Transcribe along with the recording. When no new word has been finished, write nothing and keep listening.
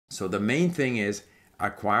So the main thing is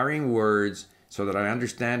acquiring words so that I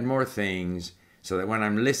understand more things, so that when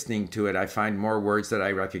I'm listening to it, I find more words that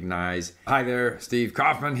I recognize. Hi there, Steve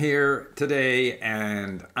Kaufmann here today,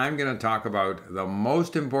 and I'm going to talk about the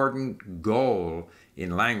most important goal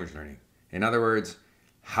in language learning. In other words,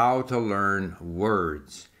 how to learn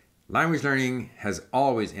words. Language learning has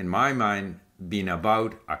always, in my mind, been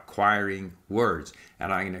about acquiring words,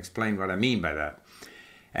 and I'm going to explain what I mean by that.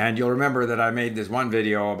 And you'll remember that I made this one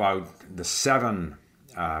video about the 7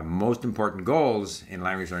 most important goals in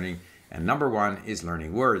language learning, and number 1 is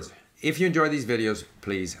learning words. If you enjoy these videos,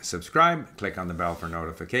 please subscribe, click on the bell for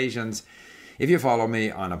notifications. If you follow me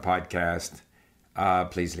on a podcast,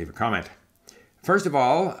 please leave a comment. First of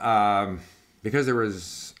all, because there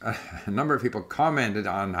was a number of people commented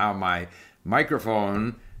on how my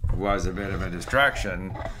microphone was a bit of a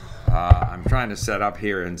distraction, I'm trying to set up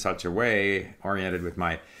here in such a way, oriented with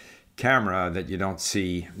my camera, that you don't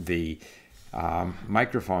see the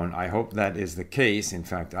microphone. I hope that is the case. In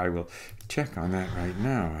fact, I will check on that right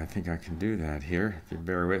now. I think I can do that here, if you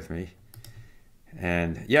bear with me.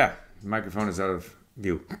 And yeah, the microphone is out of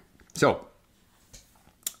view. So,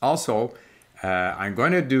 also, I'm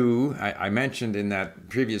going to do, I mentioned in that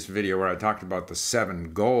previous video where I talked about the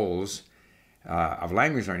 7 goals of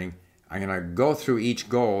language learning, I'm going to go through each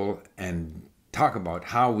goal and talk about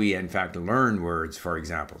how we in fact learn words, for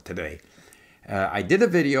example, today. I did a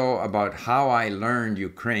video about how I learned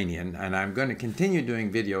Ukrainian, and I'm going to continue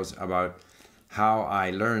doing videos about how I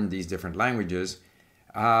learned these different languages.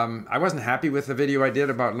 I wasn't happy with the video I did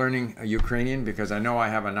about learning Ukrainian because I know I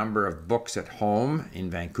have a number of books at home in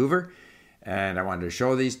Vancouver, and I wanted to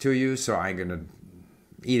show these to you, so I'm going to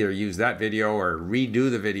either use that video or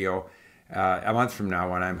redo the video a month from now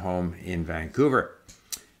when I'm home in Vancouver.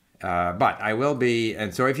 But I will be,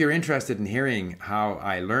 and so if you're interested in hearing how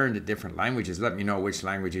I learned different languages, let me know which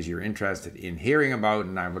languages you're interested in hearing about,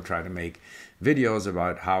 and I will try to make videos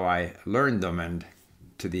about how I learned them and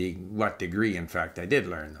to what degree, in fact, I did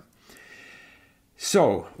learn them.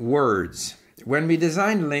 So, words. When we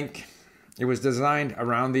designed LingQ, it was designed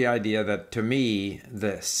around the idea that, to me,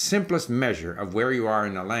 the simplest measure of where you are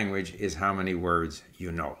in a language is how many words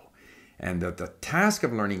you know. And that the task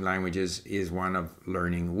of learning languages is one of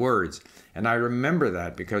learning words. And I remember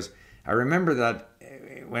that because I remember that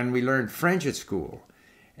when we learned French at school,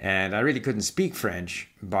 and I really couldn't speak French,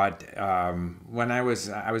 but when I was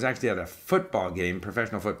actually at a football game,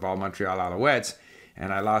 professional football, Montreal Alouettes,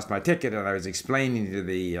 and I lost my ticket, and I was explaining to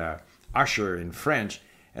the usher in French.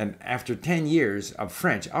 And after 10 years of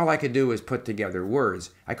French, all I could do was put together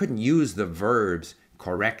words. I couldn't use the verbs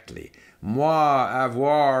correctly. Moi,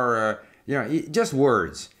 avoir, just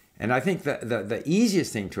words. And I think that the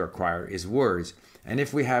easiest thing to acquire is words. And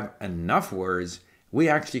if we have enough words, we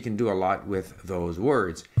actually can do a lot with those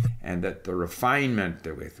words. And that the refinement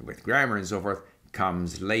with grammar and so forth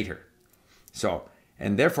comes later. So,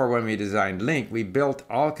 and therefore when we designed LingQ, we built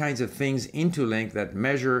all kinds of things into LingQ that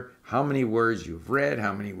measure how many words you've read,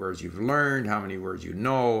 how many words you've learned, how many words you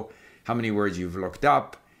know, how many words you've looked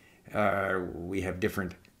up. We have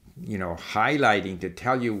different, highlighting to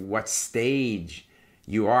tell you what stage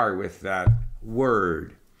you are with that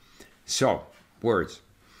word. So, words.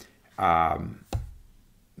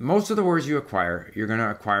 Most of the words you acquire, you're going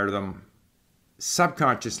to acquire them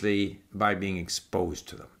subconsciously by being exposed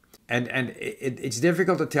to them. And it's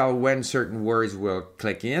difficult to tell when certain words will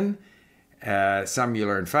click in. Some you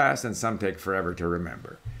learn fast and some take forever to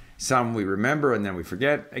remember. Some we remember and then we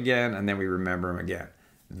forget again and then we remember them again.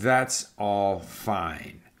 That's all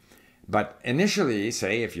fine. But initially,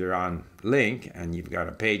 say if you're on LingQ and you've got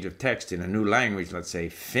a page of text in a new language, let's say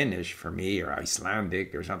Finnish for me or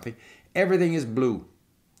Icelandic or something, everything is blue.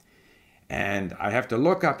 And I have to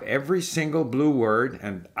look up every single blue word,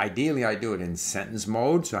 and ideally I do it in sentence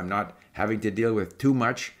mode, so I'm not having to deal with too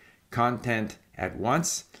much content at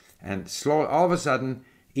once. And all of a sudden,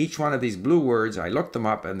 each one of these blue words, I look them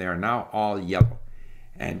up and they are now all yellow.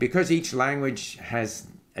 And because each language has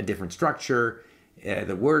a different structure,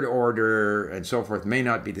 the word order and so forth may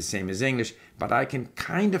not be the same as English, but I can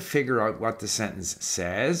kind of figure out what the sentence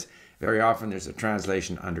says. Very often there's a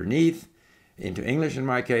translation underneath, into English in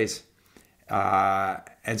my case.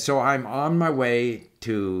 And so I'm on my way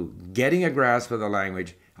to getting a grasp of the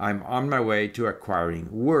language. I'm on my way to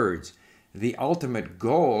acquiring words. The ultimate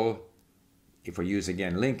goal, if we use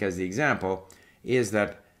again LingQ as the example, is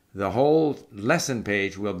that the whole lesson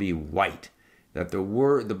page will be white. That the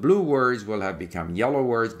blue words will have become yellow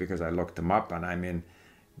words because I looked them up and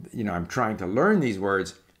I'm trying to learn these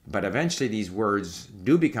words, but eventually these words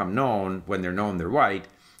do become known. When they're known, they're white.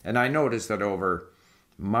 And I noticed that over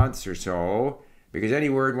months or so, Because any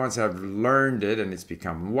word, once I've learned it and it's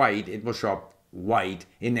become white, it will show up white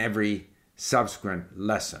in every subsequent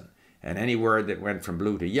lesson. And any word that went from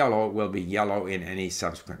blue to yellow will be yellow in any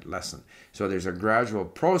subsequent lesson. So there's a gradual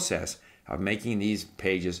process of making these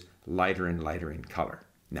pages lighter and lighter in color.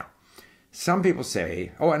 Now, some people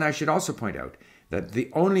say, oh, and I should also point out that the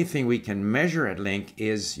only thing we can measure at LingQ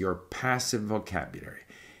is your passive vocabulary.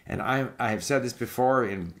 And I have said this before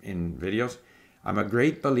in videos. I'm a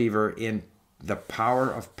great believer in the power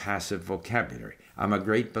of passive vocabulary. I'm a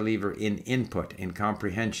great believer in input, in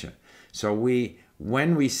comprehension. So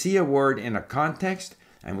when we see a word in a context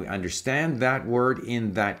and we understand that word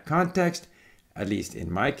in that context, at least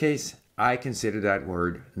in my case, I consider that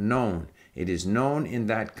word known. It is known in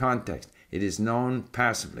that context. It is known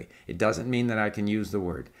passively. It doesn't mean that I can use the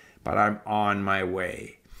word, but I'm on my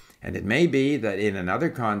way. And it may be that in another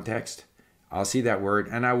context, I'll see that word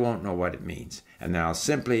and I won't know what it means. And then I'll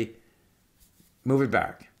simply move it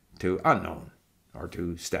back to unknown or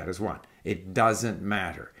to status 1. It doesn't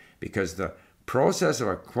matter because the process of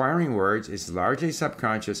acquiring words is largely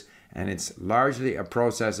subconscious, and it's largely a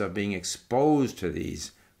process of being exposed to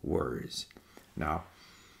these words. Now,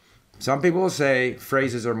 some people will say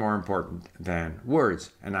phrases are more important than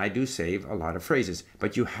words, and I do save a lot of phrases,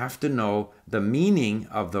 but you have to know the meaning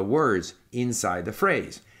of the words inside the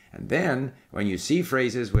phrase. And then when you see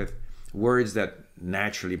phrases with words that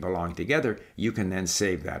naturally belong together, you can then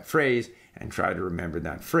save that phrase and try to remember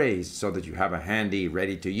that phrase so that you have a handy,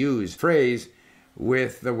 ready-to-use phrase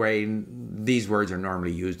with the way these words are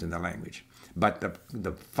normally used in the language. But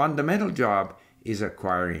the fundamental job is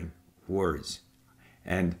acquiring words.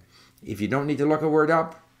 And if you don't need to look a word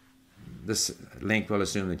up, this LingQ will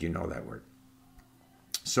assume that you know that word.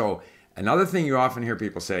 So another thing you often hear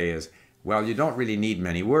people say is, well, you don't really need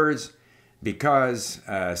many words because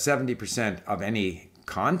 70% of any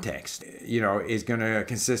context, is going to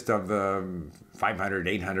consist of the 500,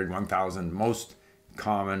 800, 1,000 most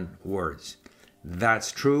common words.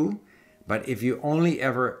 That's true, but if you only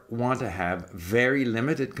ever want to have very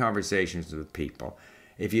limited conversations with people,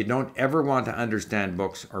 if you don't ever want to understand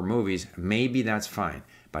books or movies, maybe that's fine.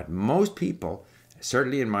 But most people,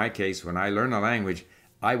 certainly in my case, when I learn a language,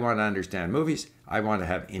 I want to understand movies. I want to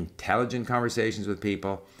have intelligent conversations with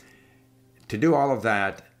people. To do all of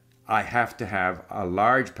that, I have to have a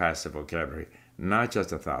large passive vocabulary, not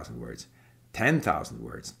just 1,000 words, 10,000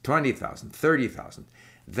 words, 20,000, 30,000.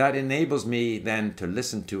 That enables me then to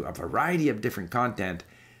listen to a variety of different content,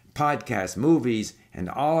 podcasts, movies, and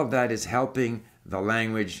all of that is helping the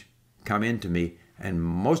language come into me. And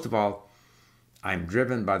most of all, I'm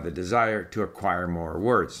driven by the desire to acquire more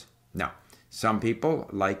words. Now, some people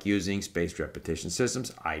like using spaced repetition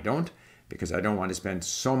systems. I don't, because I don't want to spend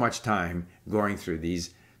so much time going through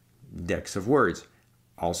these decks of words.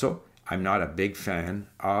 Also, I'm not a big fan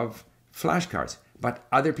of flashcards, but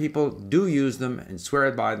other people do use them and swear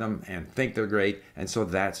by them and think they're great, and so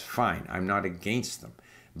that's fine. I'm not against them.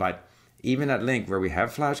 But even at LingQ, where we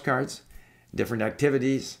have flashcards, different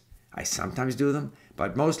activities, I sometimes do them,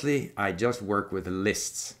 but mostly I just work with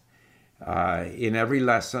lists. In every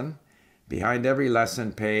lesson, behind every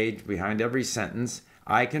lesson page, behind every sentence,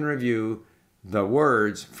 I can review the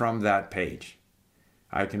words from that page.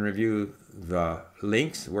 I can review the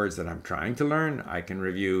links, words that I'm trying to learn. I can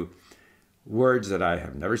review words that I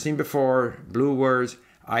have never seen before, blue words.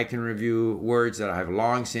 I can review words that I have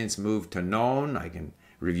long since moved to known. I can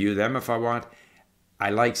review them if I want. I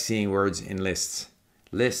like seeing words in lists.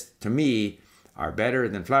 Lists, to me, are better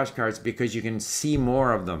than flashcards because you can see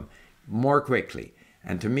more of them more quickly.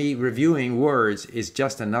 And to me, reviewing words is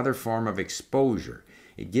just another form of exposure.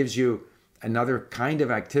 It gives you another kind of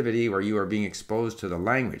activity where you are being exposed to the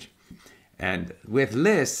language. And with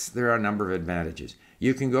lists, there are a number of advantages.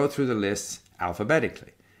 You can go through the lists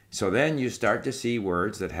alphabetically. So then you start to see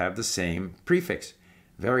words that have the same prefix.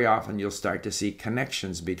 Very often you'll start to see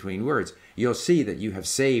connections between words. You'll see that you have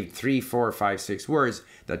saved 3, 4, 5, 6 words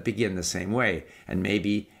that begin the same way and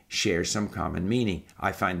maybe share some common meaning.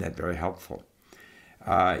 I find that very helpful.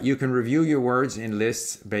 You can review your words in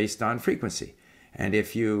lists based on frequency. And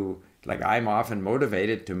if you, like I'm often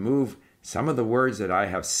motivated to move some of the words that I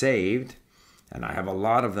have saved, and I have a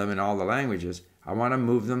lot of them in all the languages, I want to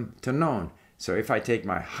move them to known. So if I take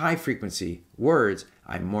my high frequency words,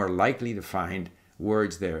 I'm more likely to find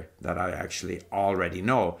words there that I actually already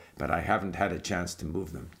know, but I haven't had a chance to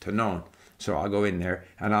move them to known. So I'll go in there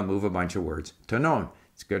and I'll move a bunch of words to known.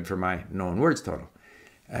 It's good for my known words total.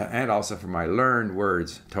 And also for my learned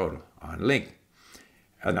words total on LingQ.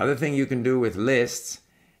 Another thing you can do with lists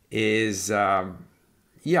is,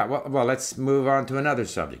 let's move on to another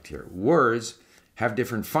subject here. Words have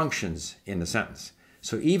different functions in the sentence.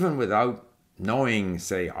 So even without knowing,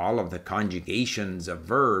 say, all of the conjugations of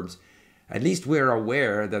verbs, at least we're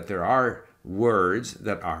aware that there are words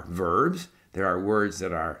that are verbs, there are words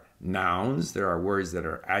that are nouns, there are words that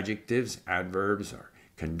are adjectives, adverbs, or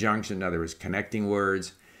conjunction, in other words, connecting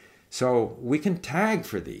words. So we can tag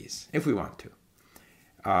for these if we want to.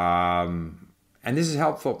 And this is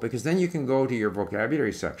helpful because then you can go to your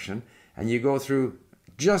vocabulary section and you go through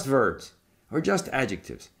just verbs or just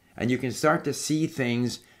adjectives. And you can start to see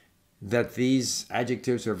things that these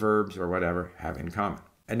adjectives or verbs or whatever have in common.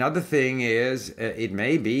 Another thing is, it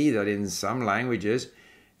may be that in some languages,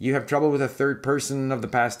 you have trouble with a third person of the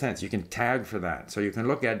past tense. You can tag for that. So you can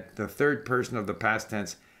look at the third person of the past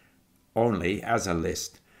tense only as a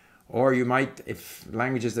list. Or you might, if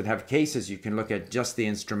languages that have cases, you can look at just the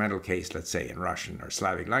instrumental case, let's say in Russian or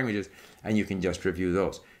Slavic languages, and you can just review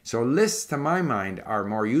those. So lists, to my mind, are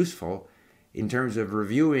more useful in terms of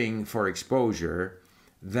reviewing for exposure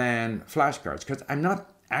than flashcards, because I'm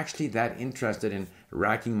not actually that interested in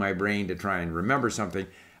racking my brain to try and remember something.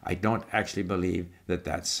 I don't actually believe that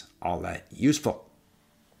that's all that useful.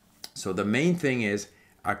 So the main thing is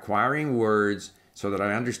acquiring words so that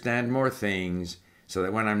I understand more things, so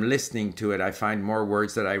that when I'm listening to it, I find more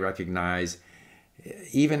words that I recognize.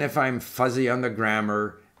 Even if I'm fuzzy on the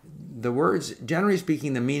grammar, the words, generally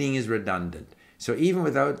speaking, the meaning is redundant. So even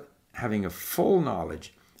without having a full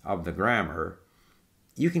knowledge of the grammar,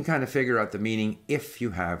 you can kind of figure out the meaning if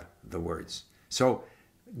you have the words. So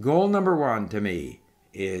goal number one to me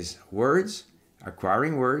is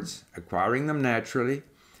acquiring them naturally,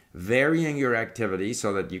 varying your activity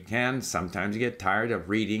so that you can sometimes get tired of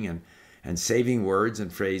reading and saving words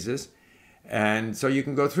and phrases. And so you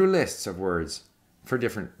can go through lists of words for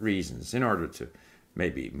different reasons in order to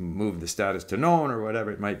maybe move the status to known or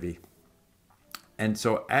whatever it might be. And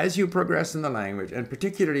so as you progress in the language, and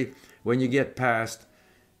particularly when you get past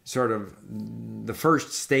sort of the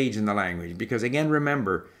first stage in the language, because again,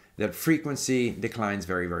 remember that frequency declines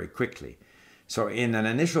very, very quickly. So in an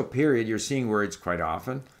initial period, you're seeing words quite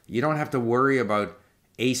often. You don't have to worry about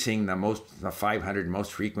acing the 500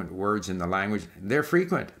 most frequent words in the language. They're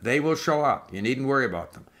frequent. They will show up. You needn't worry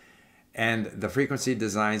about them. And the frequency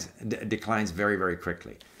declines very, very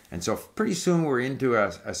quickly. And so pretty soon we're into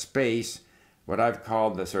a space, what I've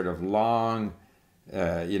called the sort of long,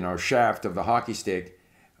 shaft of the hockey stick,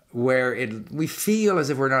 where we feel as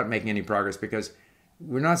if we're not making any progress because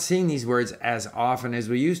we're not seeing these words as often as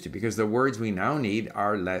we used to, because the words we now need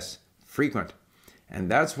are less frequent. And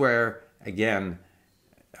that's where, again,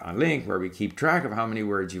 on LingQ, where we keep track of how many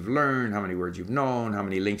words you've learned, how many words you've known, how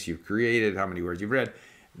many links you've created, how many words you've read.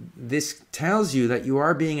 This tells you that you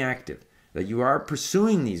are being active, that you are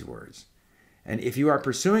pursuing these words. And if you are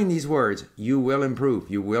pursuing these words, you will improve.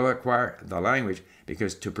 You will acquire the language,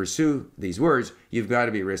 because to pursue these words, you've got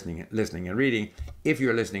to be listening and reading. If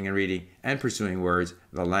you're listening and reading and pursuing words,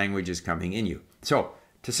 the language is coming in you. So,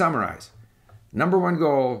 to summarize, number one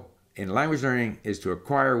goal in language learning is to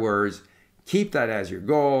acquire words. Keep that as your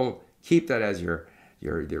goal. Keep that as your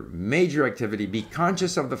major activity. Be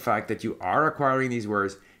conscious of the fact that you are acquiring these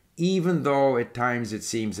words, even though at times it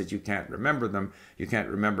seems that you can't remember them. You can't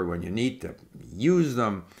remember when you need to use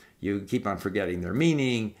them. You keep on forgetting their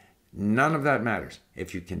meaning. None of that matters.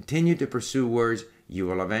 If you continue to pursue words, you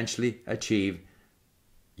will eventually achieve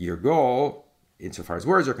your goal insofar as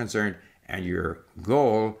words are concerned, and your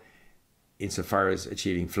goal insofar as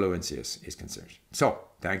achieving fluency is concerned. So,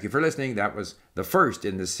 thank you for listening. That was the first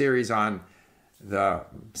in the series on the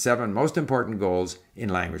 7 most important goals in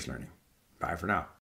language learning. Bye for now.